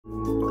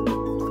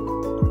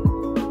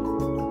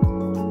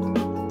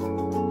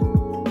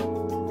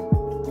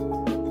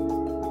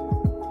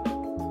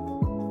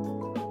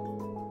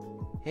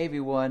Hey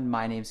everyone,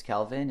 my name's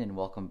Kelvin and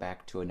welcome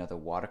back to another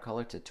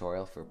watercolor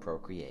tutorial for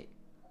Procreate.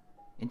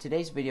 In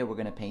today's video we're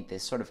going to paint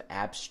this sort of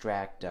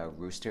abstract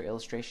rooster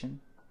illustration,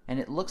 and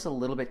it looks a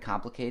little bit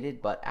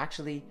complicated, but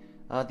actually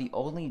the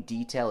only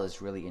detail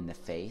is really in the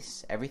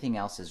face. Everything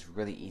else is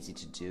really easy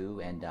to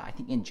do, and I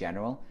think in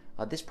general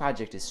this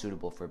project is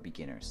suitable for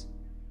beginners.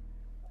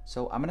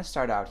 So I'm going to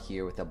start out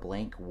here with a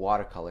blank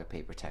watercolor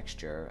paper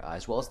texture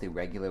as well as the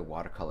regular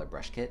watercolor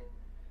brush kit.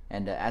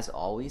 And as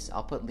always,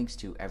 I'll put links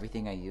to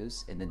everything I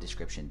use in the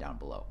description down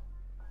below.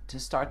 To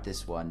start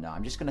this one,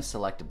 I'm just going to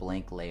select a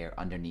blank layer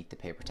underneath the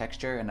paper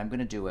texture, and I'm going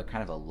to do a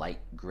kind of a light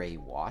gray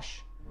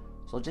wash.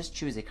 So I'll just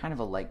choose a kind of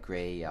a light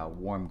gray,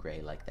 warm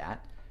gray like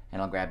that, and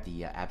I'll grab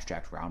the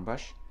abstract round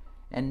brush,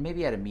 and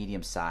maybe at a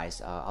medium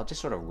size, I'll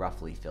just sort of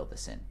roughly fill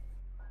this in.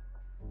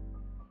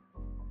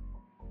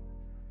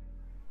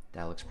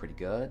 That looks pretty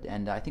good,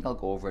 and I think I'll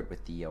go over it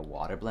with the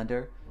water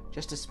blender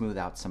just to smooth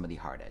out some of the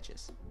hard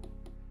edges.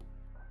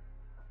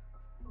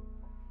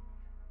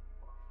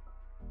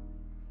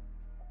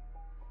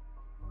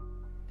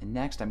 And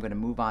next I'm going to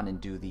move on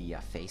and do the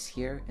face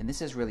here, and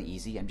this is really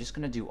easy. I'm just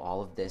going to do all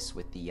of this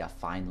with the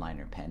fine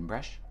liner pen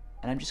brush,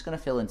 and I'm just going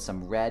to fill in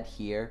some red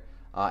here,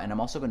 and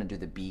I'm also going to do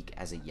the beak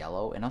as a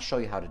yellow, and I'll show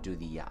you how to do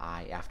the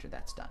eye after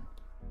that's done.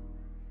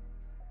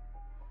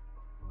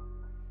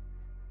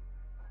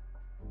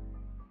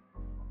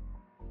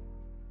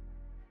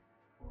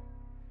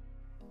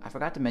 I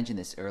forgot to mention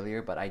this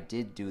earlier, but I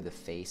did do the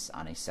face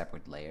on a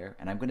separate layer,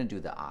 and I'm going to do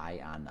the eye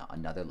on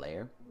another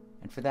layer.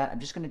 And for that, I'm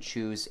just going to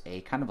choose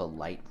a kind of a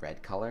light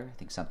red color, I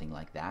think something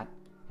like that.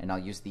 And I'll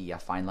use the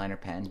fine liner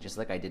pen, just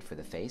like I did for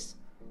the face.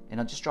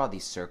 And I'll just draw the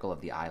circle of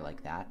the eye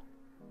like that.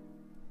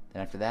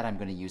 Then after that, I'm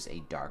going to use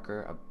a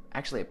darker,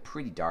 actually a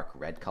pretty dark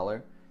red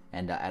color,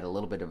 and add a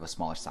little bit of a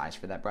smaller size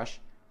for that brush.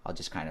 I'll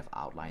just kind of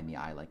outline the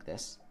eye like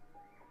this.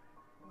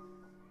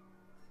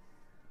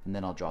 And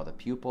then I'll draw the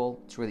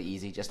pupil. It's really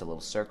easy, just a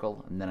little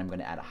circle. And then I'm going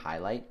to add a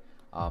highlight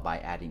by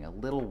adding a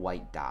little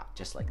white dot,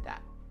 just like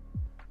that.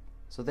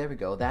 So there we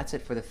go, that's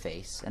it for the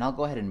face, and I'll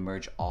go ahead and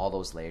merge all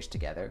those layers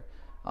together,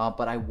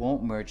 but I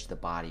won't merge the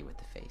body with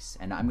the face.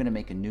 And I'm going to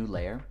make a new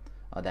layer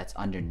that's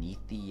underneath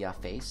the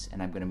face,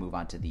 and I'm going to move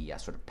on to the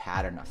sort of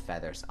pattern of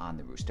feathers on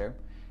the rooster.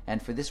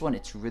 And for this one,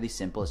 it's really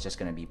simple, it's just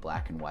going to be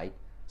black and white.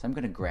 So I'm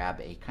going to grab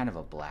a kind of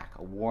a black,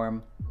 a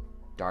warm,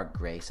 dark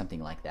gray,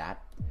 something like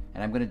that,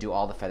 and I'm going to do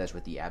all the feathers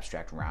with the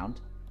abstract round,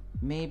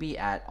 maybe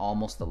at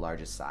almost the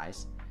largest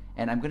size.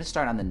 And I'm going to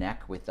start on the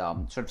neck with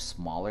sort of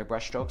smaller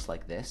brush strokes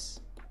like this,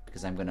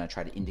 because I'm going to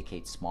try to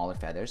indicate smaller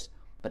feathers.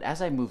 But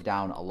as I move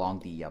down along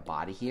the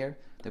body here,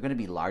 they're going to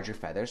be larger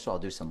feathers, so I'll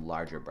do some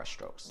larger brush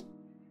strokes.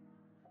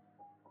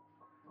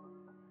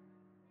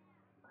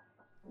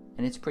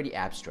 And it's pretty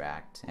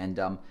abstract. And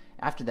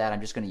after that, I'm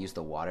just going to use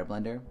the water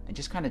blender and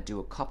just kind of do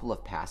a couple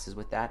of passes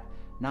with that.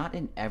 Not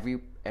in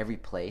every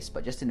place,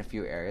 but just in a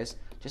few areas,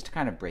 just to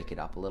kind of break it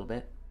up a little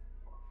bit.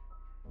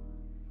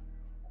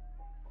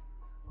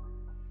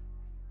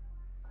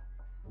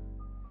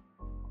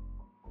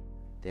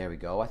 There we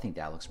go, I think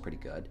that looks pretty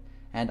good.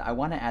 And I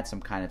want to add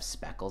some kind of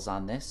speckles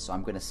on this, so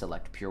I'm going to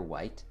select pure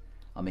white.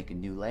 I'll make a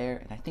new layer,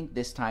 and I think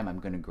this time I'm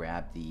going to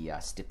grab the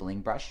stippling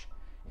brush,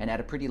 and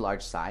at a pretty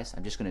large size,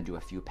 I'm just going to do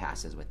a few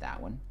passes with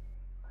that one.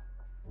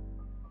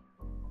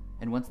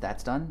 And once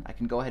that's done, I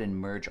can go ahead and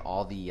merge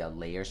all the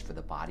layers for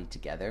the body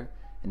together,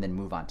 and then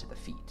move on to the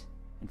feet.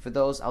 And for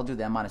those, I'll do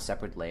them on a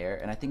separate layer,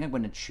 and I think I'm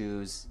going to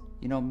choose,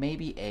 you know,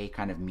 maybe a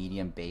kind of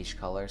medium beige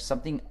color,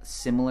 something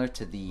similar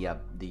to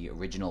the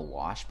original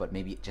wash, but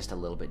maybe just a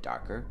little bit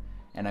darker.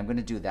 And I'm going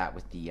to do that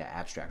with the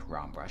abstract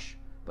round brush.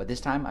 But this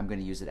time I'm going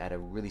to use it at a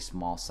really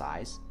small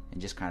size and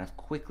just kind of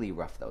quickly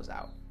rough those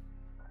out.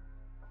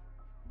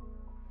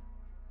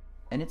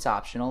 And it's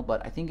optional,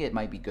 but I think it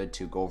might be good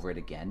to go over it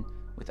again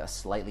with a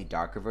slightly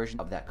darker version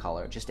of that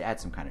color, just to add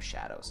some kind of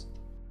shadows.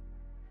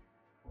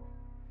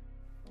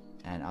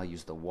 And I'll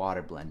use the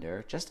water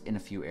blender just in a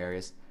few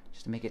areas,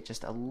 just to make it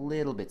just a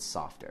little bit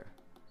softer.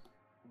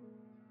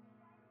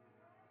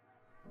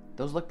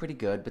 Those look pretty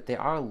good, but they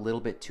are a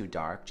little bit too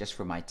dark just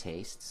for my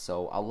taste,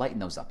 so I'll lighten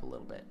those up a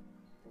little bit.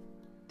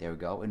 There we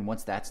go, and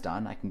once that's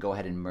done, I can go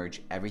ahead and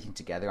merge everything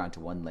together onto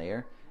one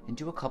layer and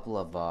do a couple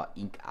of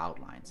ink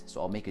outlines.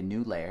 So I'll make a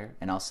new layer,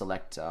 and I'll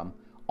select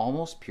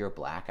almost pure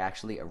black,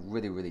 actually a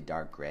really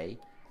dark gray,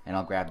 and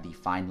I'll grab the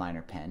fine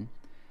liner pen.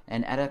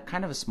 And at a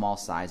kind of a small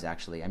size,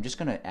 actually, I'm just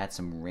going to add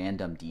some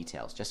random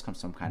details, just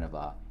some kind of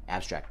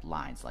abstract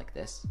lines like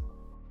this.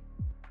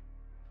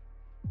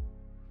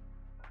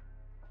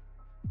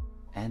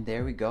 And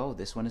there we go,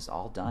 this one is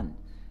all done.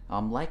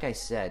 Like I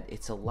said,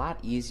 it's a lot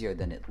easier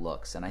than it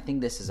looks, and I think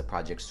this is a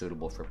project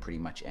suitable for pretty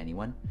much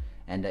anyone.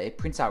 And it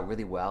prints out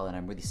really well, and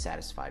I'm really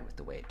satisfied with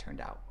the way it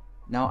turned out.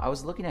 Now, I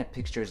was looking at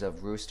pictures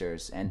of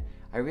roosters, and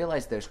I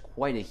realized there's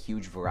quite a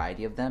huge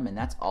variety of them, and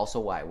that's also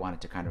why I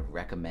wanted to kind of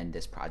recommend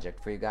this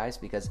project for you guys,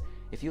 because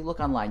if you look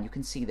online, you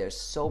can see there's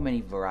so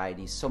many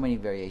varieties, so many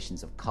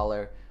variations of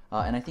color,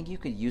 and I think you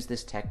could use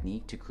this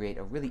technique to create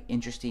a really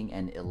interesting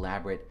and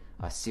elaborate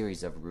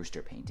series of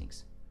rooster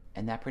paintings.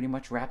 And that pretty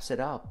much wraps it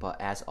up. But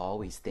as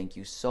always, thank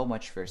you so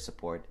much for your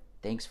support.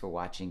 Thanks for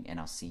watching, and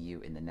I'll see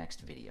you in the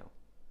next video.